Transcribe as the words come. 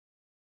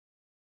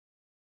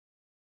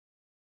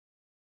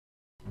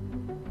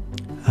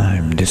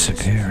I'm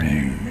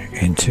disappearing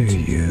into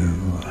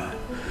you.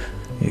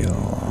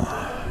 You're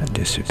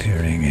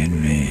disappearing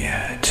in me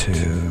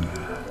too.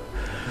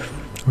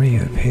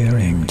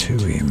 Reappearing to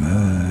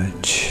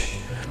emerge,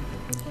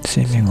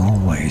 seeming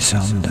always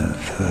on the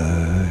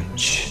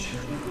verge,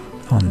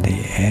 on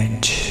the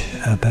edge,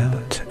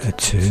 about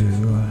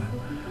to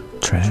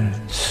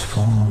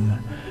transform,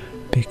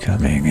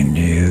 becoming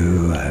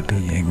new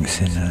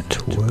beings in a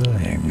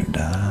twirling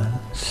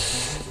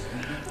dance.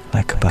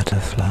 Like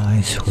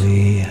butterflies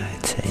we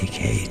take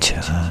a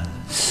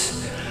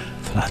chance,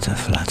 flutter,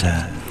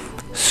 flutter,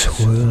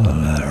 swirl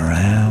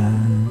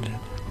around,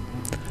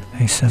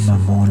 a summer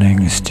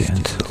morning's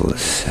gentle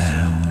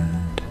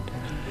sound,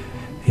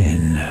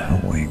 in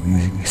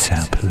wings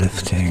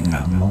uplifting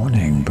a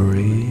morning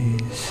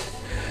breeze.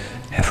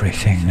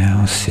 Everything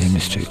now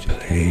seems to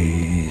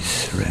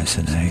please,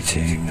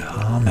 resonating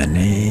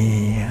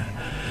harmony.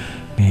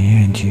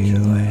 Me and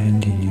you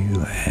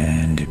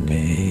and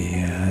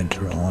me are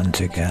drawn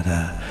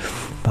together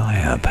by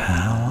a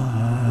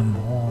power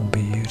more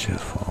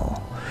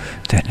beautiful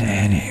than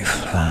any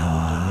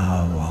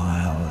flower,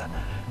 while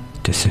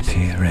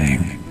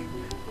disappearing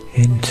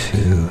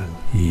into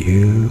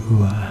you,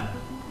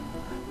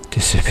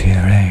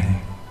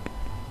 disappearing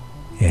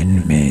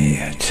in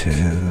me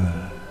too.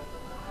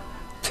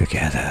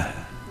 Together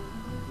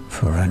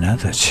for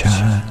another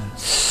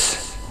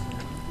chance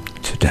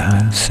to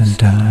dance and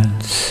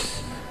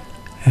dance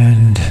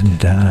and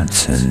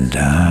dance and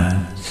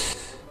dance.